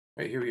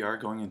Right, here we are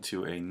going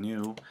into a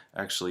new,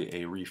 actually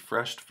a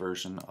refreshed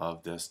version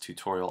of this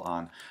tutorial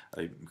on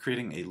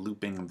creating a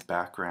looping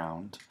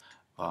background.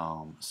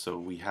 So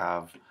we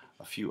have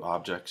a few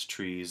objects,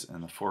 trees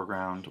in the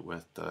foreground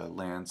with the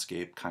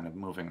landscape kind of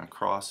moving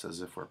across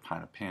as if we're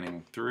kind of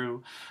panning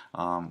through.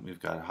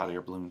 We've got a hot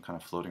air balloon kind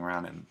of floating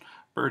around and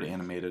bird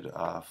animated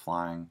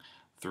flying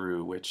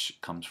through, which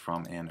comes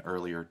from an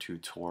earlier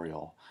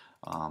tutorial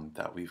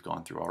that we've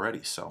gone through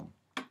already. So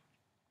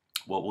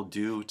what we'll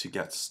do to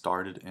get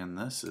started in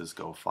this is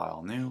go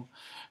File, New,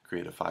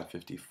 create a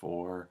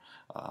 554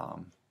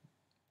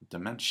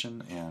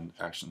 dimension and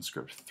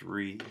ActionScript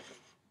 3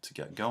 to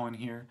get going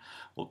here.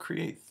 We'll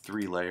create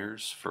 3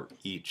 layers for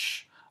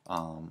each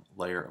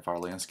layer of our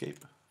landscape.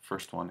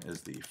 First one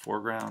is the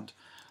foreground,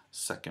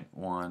 second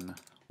one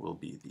will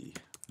be the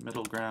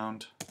middle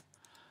ground,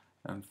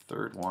 and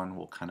third one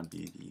will kind of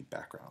be the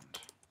background.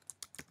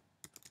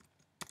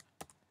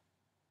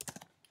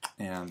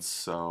 And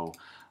so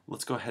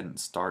let's go ahead and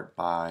start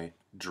by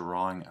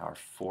drawing our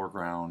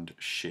foreground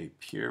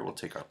shape here. We'll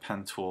take our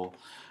pen tool,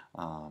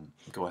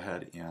 go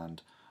ahead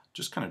and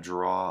just kind of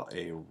draw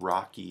a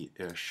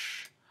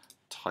rocky-ish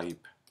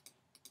type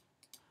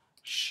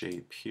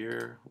shape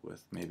here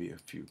with maybe a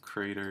few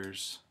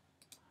craters.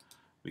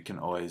 We can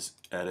always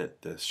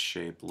edit this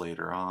shape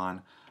later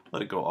on.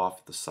 Let it go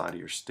off the side of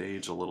your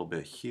stage a little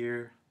bit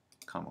here,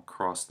 come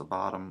across the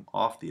bottom,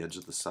 off the edge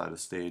of the side of the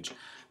stage,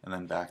 and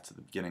then back to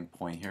the beginning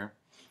point here.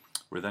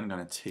 We're then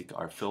going to take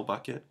our fill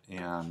bucket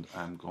and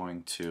I'm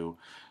going to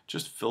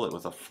just fill it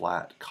with a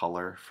flat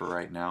color for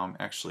right now.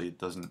 Actually, it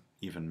doesn't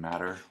even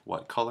matter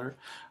what color.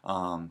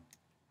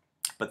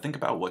 But think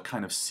about what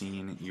kind of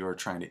scene you're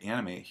trying to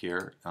animate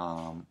here,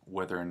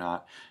 whether or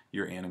not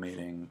you're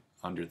animating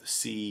under the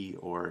sea,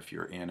 or if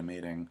you're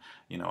animating,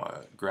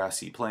 a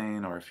grassy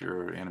plain, or if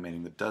you're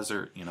animating the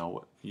desert.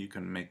 You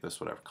can make this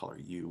whatever color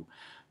you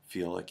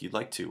feel like you'd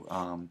like to.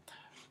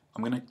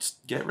 I'm going to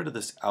get rid of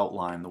this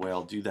outline. The way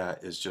I'll do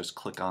that is just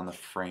click on the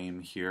frame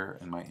here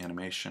in my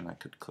animation. I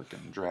could click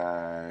and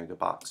drag a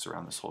box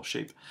around this whole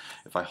shape.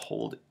 If I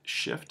hold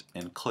Shift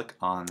and click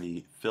on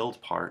the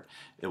filled part,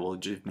 it will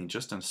give me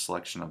just a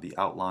selection of the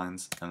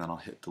outlines, and then I'll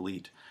hit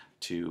Delete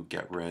to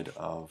get rid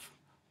of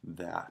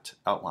that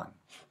outline.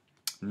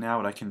 Now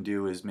what I can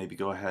do is maybe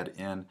go ahead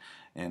in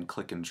and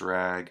click and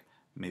drag,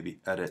 maybe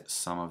edit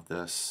some of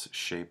this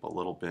shape a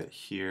little bit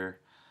here,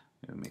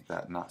 maybe make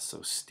that not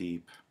so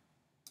steep.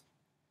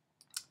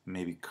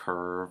 Maybe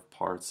curve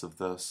parts of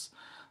this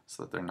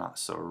so that they're not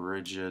so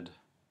rigid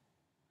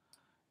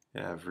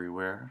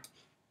everywhere.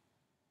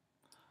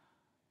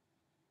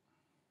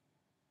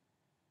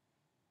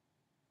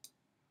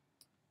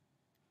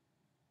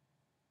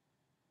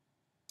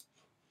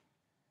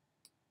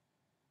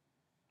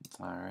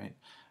 Alright,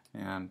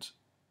 and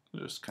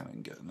just kind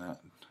of getting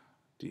that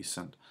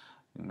decent.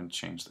 I'm going to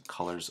change the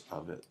colors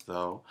of it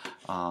though.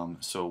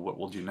 So what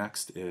we'll do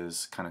next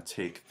is kind of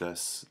take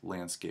this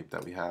landscape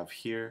that we have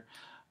here.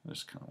 I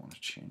just kind of want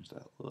to change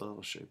that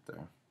little shape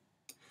there.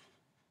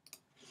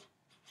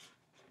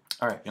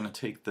 Alright, going to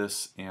take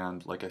this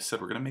and, like I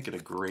said, we're going to make it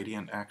a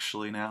gradient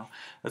actually now.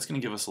 That's going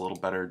to give us a little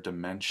better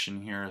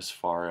dimension here as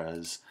far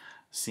as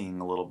seeing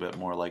a little bit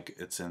more like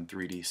it's in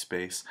 3D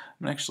space.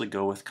 I'm going to actually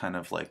go with kind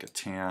of like a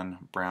tan,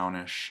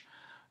 brownish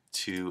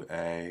to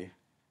a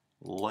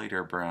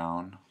lighter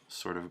brown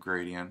sort of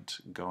gradient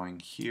going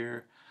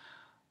here.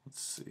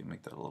 Let's see,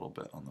 make that a little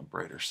bit on the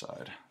brighter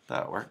side.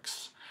 That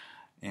works.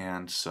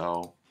 And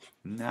so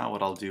now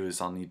what I'll do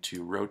is I'll need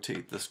to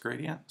rotate this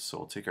gradient. So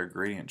we'll take our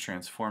gradient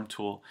transform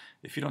tool.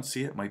 If you don't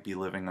see it, it might be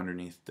living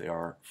underneath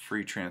our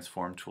free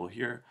transform tool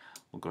here.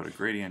 We'll go to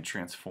gradient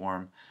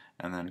transform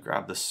and then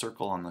grab the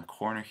circle on the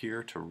corner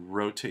here to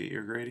rotate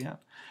your gradient,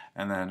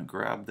 and then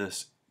grab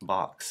this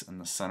box in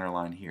the center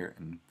line here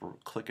and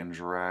click and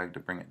drag to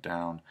bring it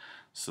down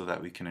so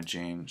that we can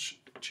change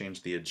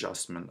the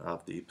adjustment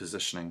of the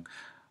positioning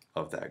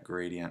of that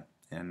gradient.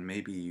 And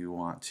maybe you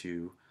want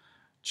to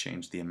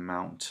change the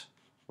amount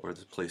or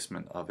the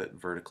placement of it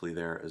vertically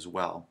there as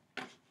well.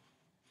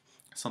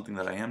 Something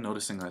that I am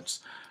noticing that's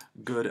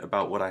good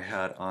about what I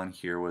had on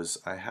here was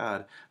I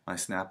had my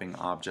snapping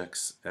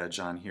objects edge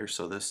on here,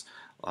 so this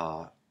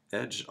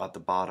edge at the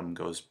bottom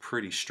goes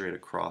pretty straight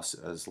across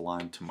as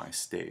lined to my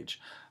stage.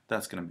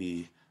 That's going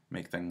to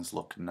make things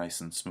look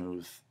nice and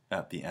smooth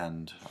at the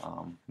end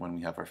when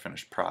we have our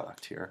finished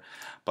product here.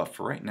 But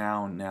for right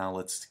now,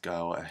 let's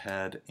go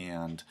ahead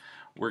and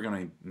we're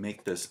going to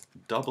make this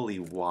doubly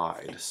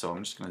wide. So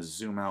I'm just going to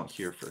zoom out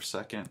here for a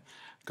second.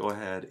 Go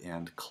ahead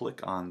and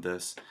click on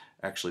this.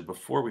 Actually,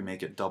 before we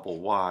make it double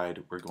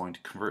wide, we're going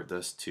to convert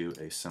this to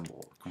a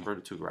symbol, convert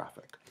it to a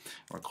graphic.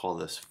 We'll call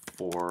this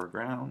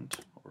Foreground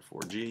or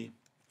 4G.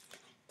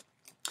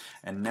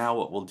 And now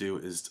what we'll do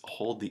is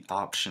hold the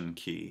Option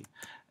key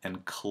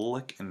and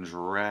click and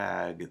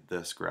drag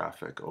this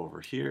graphic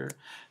over here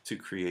to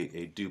create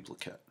a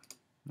duplicate.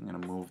 I'm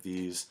going to move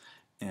these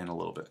in a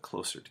little bit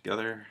closer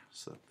together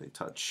so that they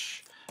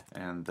touch,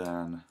 and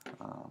then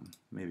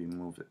maybe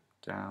move it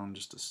down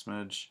just a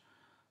smidge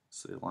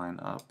so they line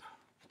up.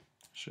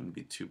 Shouldn't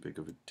be too big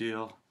of a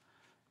deal.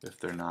 if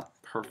they're not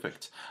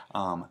perfect.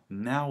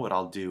 Now what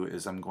I'll do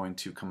is I'm going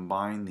to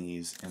combine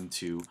these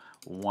into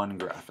one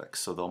graphic,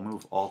 so they'll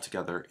move all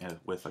together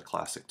with a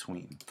classic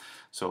tween.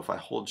 So if I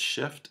hold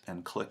shift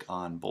and click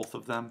on both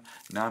of them,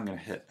 now I'm going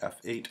to hit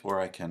F8, or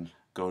I can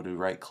go to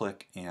right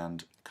click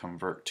and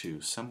convert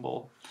to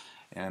symbol,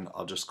 and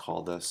I'll just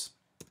call this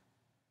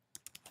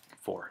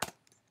 4.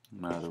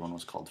 My other one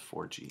was called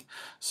 4G.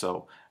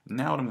 So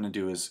now what I'm going to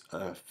do is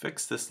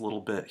fix this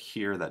little bit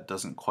here that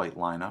doesn't quite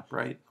line up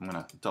right. I'm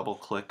going to double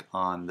click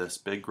on this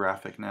big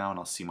graphic now, and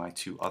I'll see my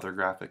 2 other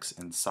graphics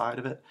inside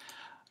of it.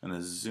 I'm going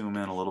to zoom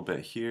in a little bit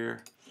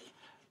here.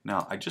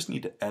 Now I just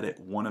need to edit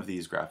one of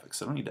these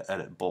graphics. I don't need to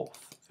edit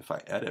both. If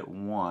I edit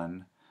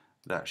one,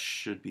 that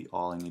should be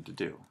all I need to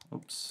do.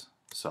 Oops.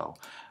 So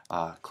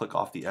click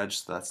off the edge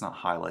so that's not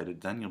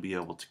highlighted. Then you'll be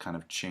able to kind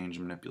of change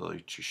and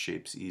manipulate your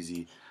shapes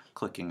easy,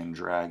 clicking and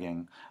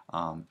dragging.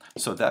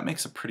 So that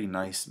makes a pretty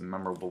nice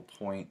memorable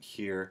point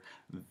here.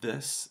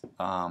 This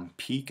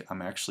peak,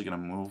 I'm actually going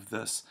to move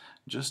this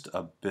just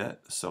a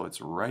bit so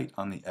it's right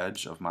on the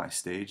edge of my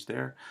stage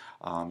there.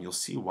 You'll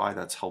see why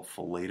that's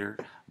helpful later,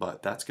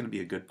 but that's going to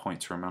be a good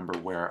point to remember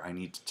where I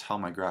need to tell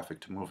my graphic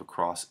to move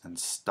across and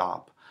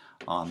stop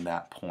on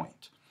that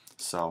point.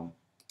 So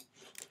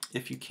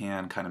if you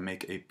can, kind of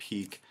make a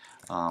peak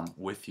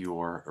with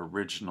your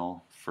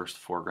original first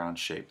foreground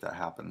shape that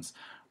happens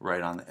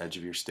right on the edge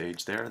of your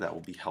stage there. That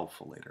will be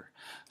helpful later.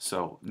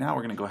 So now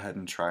we're going to go ahead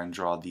and try and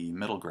draw the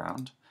middle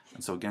ground.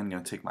 And so again, I'm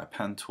going to take my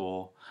pen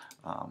tool,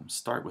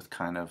 start with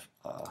kind of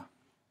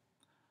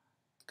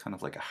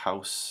like a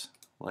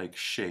house-like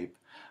shape,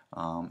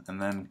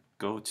 and then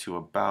go to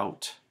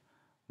about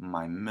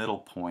my middle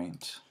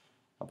point.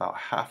 About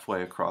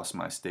halfway across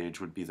my stage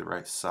would be the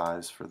right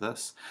size for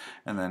this,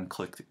 and then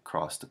click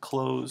across to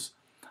close.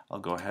 I'll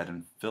go ahead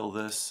and fill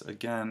this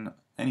again.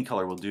 Any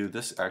color will do.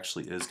 This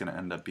actually is going to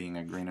end up being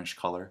a greenish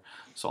color,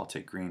 so I'll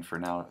take green for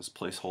now as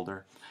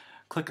placeholder.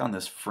 Click on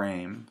this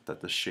frame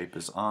that the shape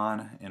is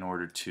on in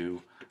order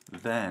to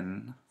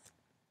then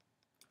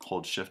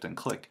hold shift and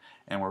click,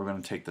 and we're going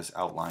to take this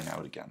outline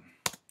out again.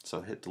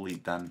 So hit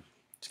delete then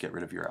to get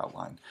rid of your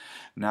outline.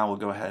 Now we'll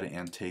go ahead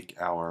and take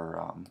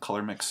our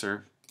color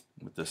mixer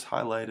with this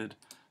highlighted,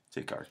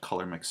 take our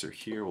color mixer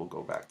here, we'll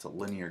go back to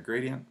linear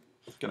gradient.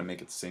 Going to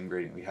make it the same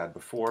gradient we had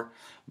before,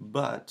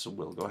 but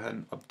we'll go ahead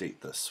and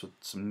update this with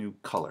some new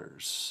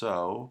colors.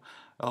 So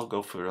I'll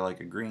go for like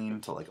a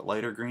green to like a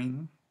lighter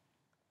green.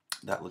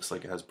 That looks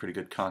like it has pretty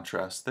good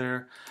contrast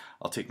there.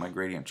 I'll take my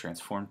gradient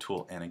transform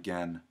tool and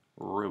again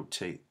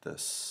rotate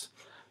this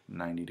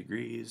 90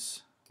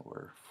 degrees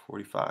or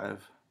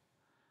 45,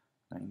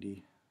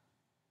 90,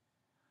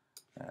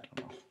 I don't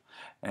know.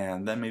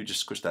 And then maybe just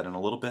squish that in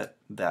a little bit.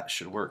 That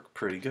should work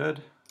pretty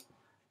good.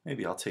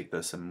 Maybe I'll take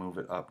this and move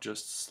it up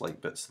just a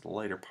slight bit so the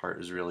lighter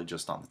part is really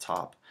just on the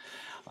top.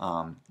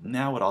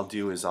 Now what I'll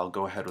do is I'll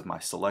go ahead with my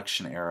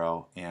selection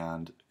arrow,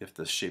 and if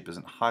this shape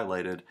isn't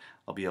highlighted,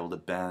 I'll be able to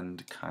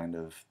bend kind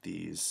of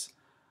these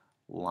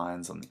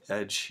lines on the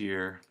edge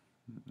here,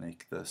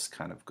 make this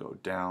kind of go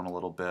down a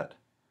little bit.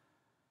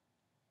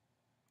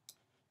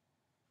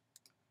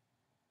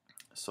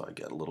 So I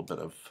get a little bit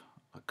of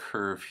a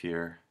curve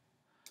here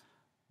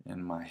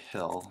in my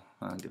hill.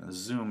 I'm going to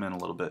zoom in a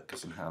little bit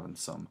because I'm having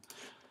some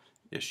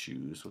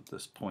issues with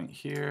this point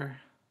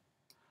here.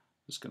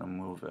 Just going to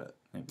move it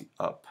maybe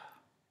up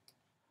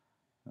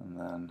and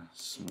then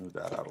smooth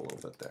that out a little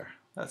bit there.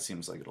 That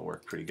seems like it'll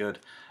work pretty good.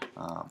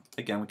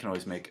 Again, we can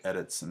always make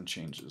edits and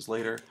changes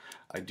later.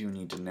 I do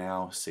need to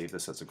now save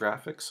this as a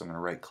graphic, so I'm going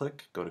to right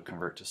click, go to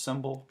convert to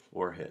symbol,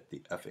 or hit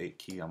the F8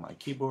 key on my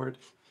keyboard,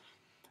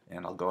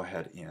 and I'll go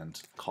ahead and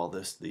call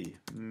this the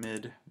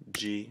mid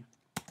G.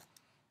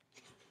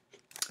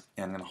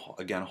 And I'm going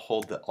to again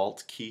hold the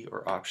Alt key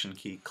or Option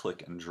key,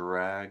 click and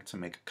drag to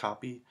make a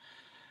copy,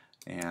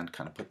 and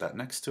kind of put that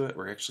next to it.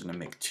 We're actually going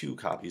to make 2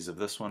 copies of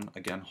this one.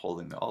 Again,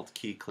 holding the Alt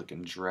key, click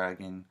and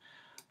dragging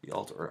the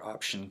Alt or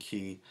Option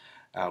key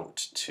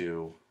out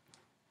to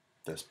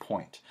this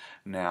point.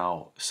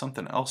 Now,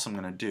 something else I'm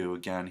going to do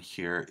again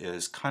here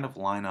is kind of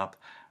line up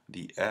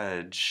the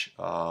edge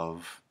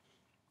of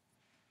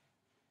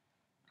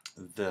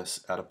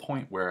this at a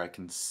point where I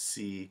can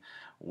see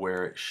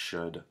where it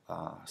should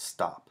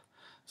stop.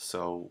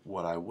 So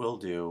what I will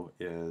do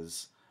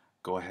is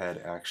go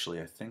ahead, actually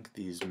I think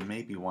these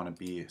maybe want to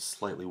be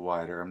slightly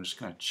wider. I'm just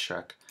going to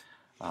check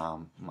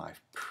my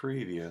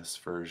previous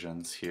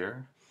versions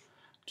here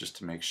just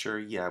to make sure.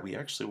 Yeah, we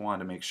actually want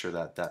to make sure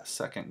that that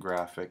second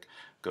graphic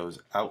goes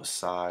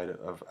outside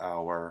of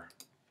our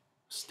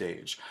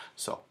stage.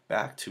 So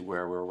back to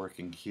where we're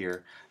working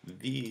here,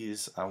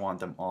 these I want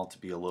them all to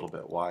be a little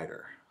bit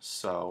wider.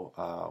 So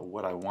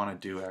what I want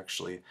to do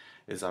actually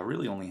is I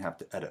really only have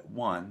to edit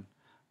one.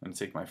 I'm going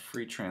to take my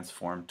free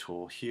transform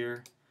tool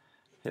here,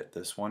 hit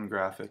this one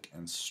graphic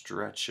and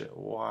stretch it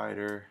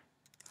wider.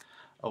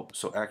 Oh,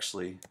 so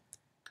actually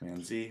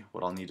Command Z,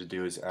 what I'll need to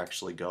do is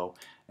actually go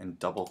and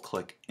double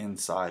click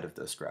inside of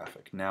this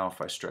graphic. Now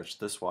if I stretch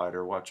this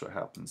wider, watch what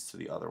happens to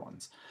the other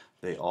ones.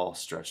 They all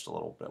stretched a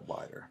little bit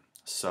wider.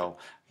 So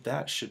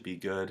that should be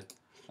good.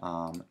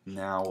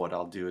 Now what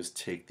I'll do is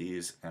take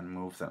these and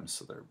move them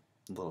so they're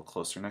a little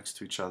closer next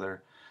to each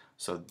other.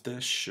 So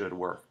this should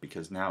work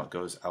because now it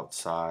goes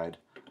outside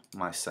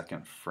my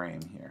second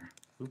frame here.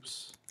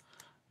 Oops,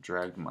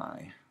 dragged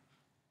my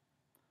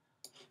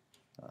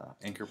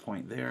anchor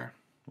point there.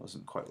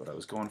 Wasn't quite what I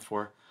was going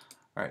for.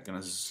 Alright,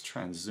 gonna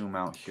try and zoom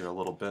out here a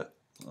little bit,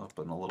 up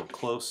and a little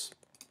close.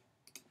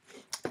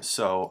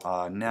 So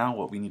now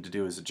what we need to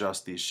do is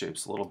adjust these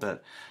shapes a little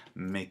bit,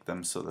 make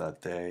them so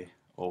that they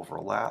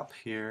overlap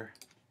here.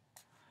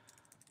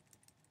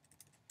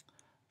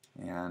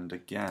 And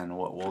again,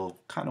 what we'll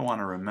kind of want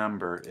to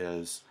remember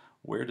is,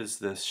 where does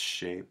this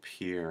shape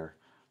here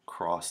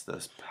cross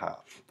this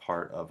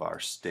part of our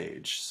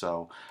stage?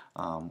 So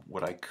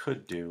what I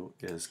could do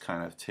is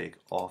kind of take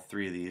all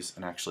three of these,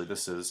 and actually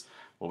this is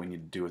what we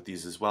need to do with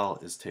these as well,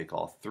 is take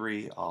all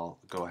three. I'll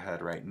go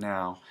ahead right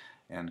now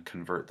and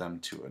convert them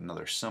to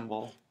another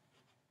symbol.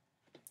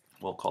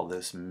 We'll call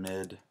this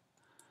mid,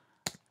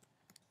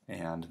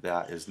 and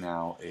that is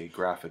now a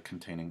graphic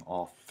containing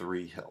all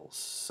three hills.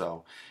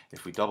 So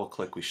if we double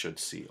click, we should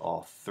see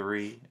all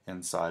three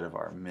inside of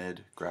our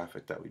mid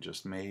graphic that we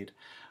just made.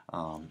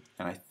 And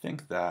I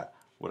think that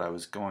what I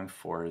was going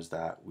for is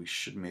that we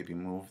should maybe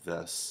move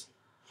this,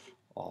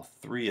 all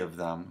three of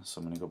them. So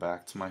I'm going to go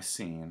back to my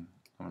scene.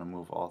 I'm going to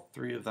move all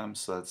three of them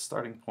so that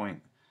starting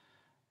point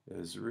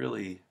is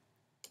really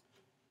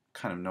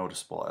kind of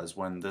noticeable as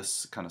when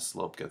this kind of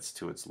slope gets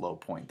to its low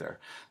point there.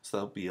 So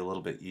that'll be a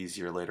little bit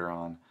easier later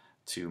on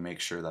to make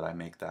sure that I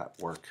make that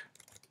work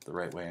the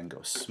right way and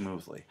go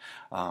smoothly.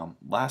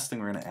 Last thing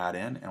we're going to add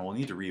in, and we'll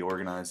need to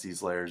reorganize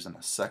these layers in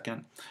a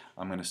second.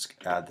 I'm going to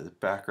add the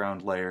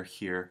background layer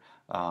here.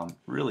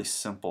 Really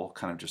simple,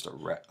 kind of just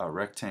a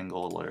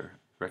rectangular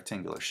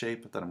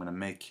shape that I'm going to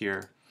make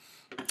here.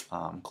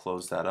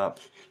 Close that up.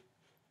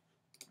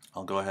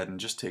 I'll go ahead and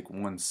just take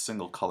one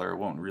single color. I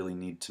won't really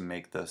need to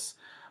make this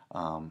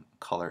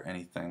color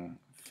anything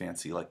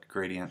fancy like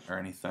gradient or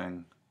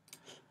anything.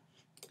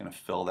 I'm going to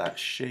fill that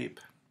shape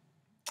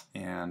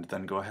and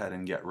then go ahead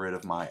and get rid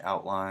of my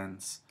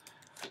outlines.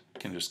 I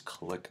can just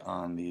click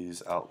on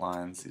these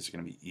outlines. These are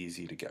going to be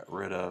easy to get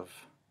rid of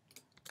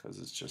because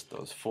it's just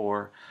those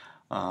four.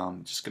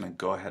 Just going to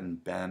go ahead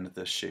and bend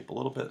this shape a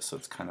little bit so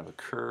it's kind of a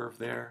curve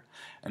there.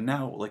 And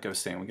now, like I was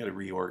saying, we got to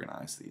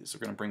reorganize these.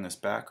 We're going to bring this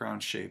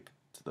background shape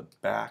to the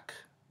back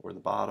or the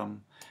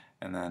bottom,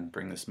 and then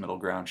bring this middle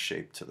ground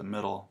shape to the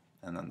middle,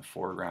 and then the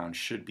foreground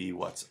should be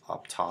what's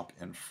up top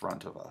in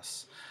front of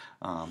us.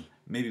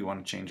 Maybe we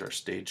want to change our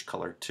stage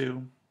color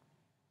too.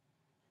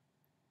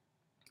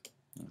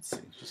 Let's see,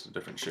 just a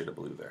different shade of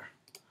blue there.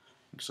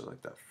 Actually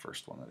like that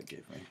first one that it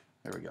gave me.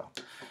 There we go.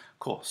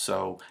 Cool,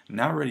 so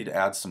now we're ready to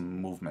add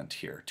some movement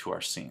here to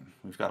our scene.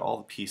 We've got all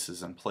the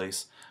pieces in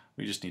place.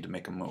 We just need to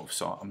make a move.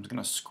 So I'm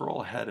going to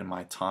scroll ahead in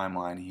my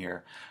timeline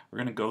here. We're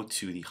going to go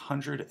to the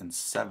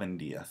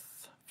 170th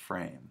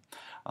frame.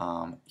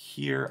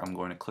 Here I'm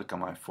going to click on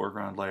my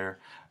foreground layer.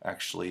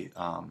 Actually,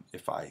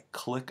 if I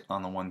click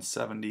on the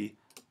 170,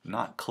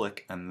 not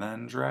click and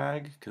then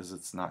drag, because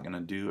it's not going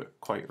to do it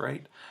quite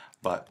right,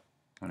 but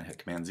I'm going to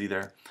hit Command Z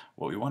there.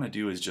 What we want to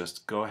do is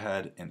just go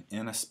ahead and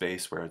in a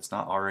space where it's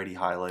not already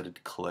highlighted,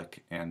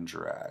 click and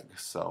drag.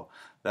 So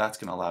that's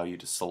going to allow you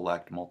to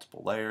select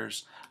multiple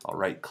layers. I'll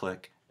right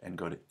click and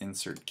go to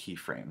Insert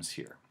Keyframes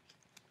here.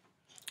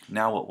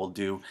 Now what we'll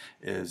do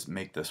is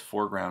make this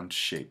foreground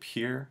shape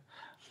here.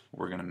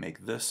 We're going to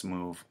make this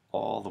move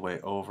all the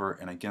way over,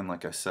 and again,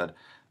 like I said,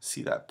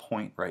 see that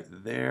point right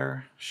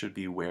there should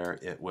be where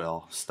it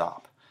will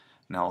stop.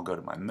 Now I'll go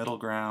to my middle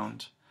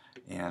ground,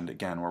 and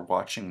again, we're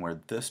watching where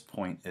this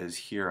point is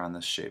here on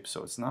this shape,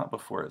 so it's not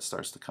before it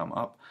starts to come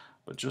up,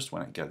 but just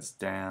when it gets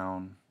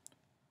down.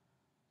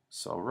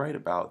 So right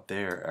about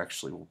there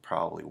actually will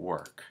probably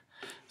work.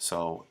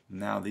 So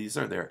now these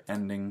are their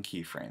ending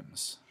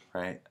keyframes,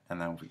 right?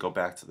 And then if we go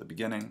back to the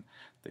beginning,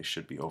 they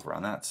should be over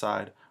on that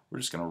side. We're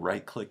just going to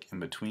right click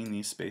in between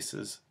these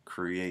spaces,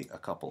 create a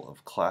couple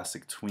of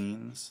classic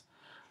tweens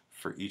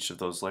for each of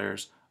those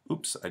layers.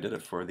 Oops, I did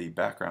it for the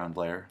background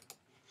layer.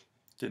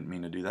 Didn't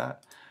mean to do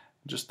that.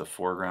 Just the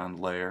foreground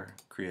layer,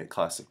 create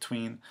classic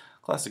tween.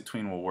 Classic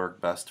tween will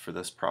work best for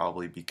this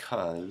probably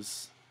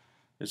because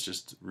it's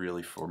just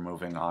really for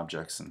moving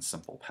objects in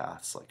simple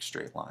paths like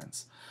straight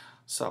lines.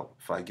 So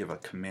if I give a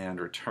command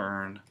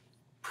return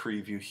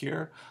preview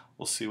here,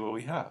 we'll see what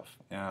we have.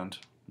 And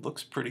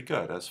looks pretty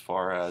good as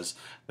far as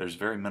there's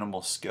very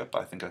minimal skip.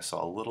 I think I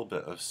saw a little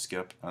bit of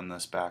skip on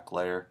this back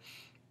layer.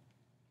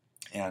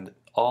 And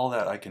all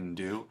that I can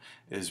do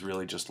is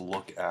really just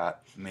look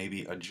at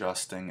maybe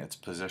adjusting its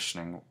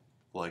positioning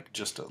like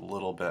just a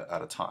little bit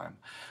at a time.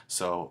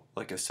 So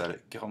like I said,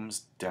 it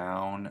comes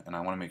down, and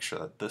I want to make sure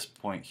that this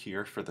point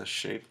here for this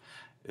shape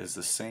is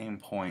the same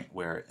point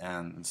where it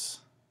ends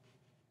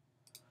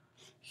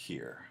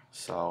here.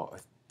 So I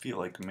feel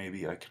like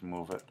maybe I can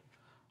move it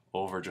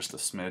over just a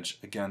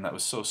smidge. Again, that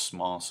was so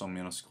small, so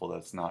minuscule,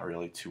 that's not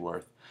really too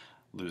worth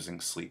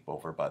losing sleep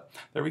over. But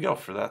there we go.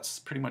 That's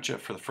pretty much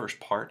it for the first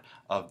part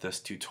of this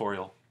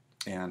tutorial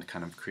and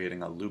kind of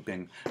creating a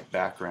looping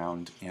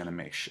background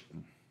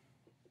animation.